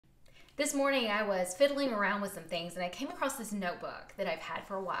This morning I was fiddling around with some things and I came across this notebook that I've had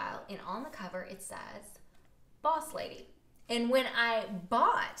for a while, and on the cover it says Boss Lady. And when I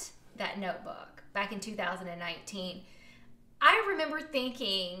bought that notebook back in 2019, I remember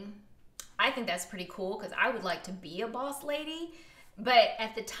thinking, I think that's pretty cool because I would like to be a boss lady. But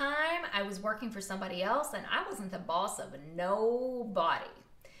at the time I was working for somebody else and I wasn't the boss of nobody.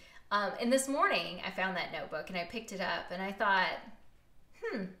 And this morning I found that notebook and I picked it up and I thought,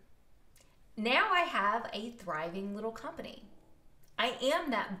 now I have a thriving little company. I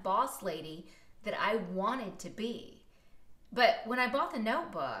am that boss lady that I wanted to be. But when I bought the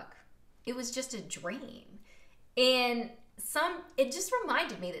notebook, it was just a dream. And it just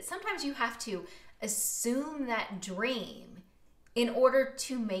reminded me that sometimes you have to assume that dream in order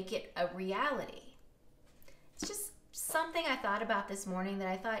to make it a reality. It's just something I thought about this morning that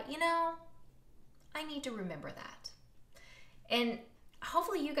I thought, I need to remember that. And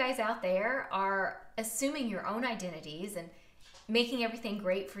hopefully you guys out there are assuming your own identities and making everything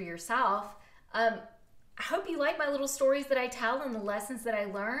great for yourself. I hope you like my little stories that I tell and the lessons that I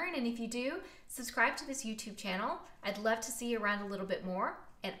learn. And if you do, subscribe to this YouTube channel. I'd love to see you around a little bit more.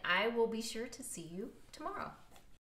 And I will be sure to see you tomorrow.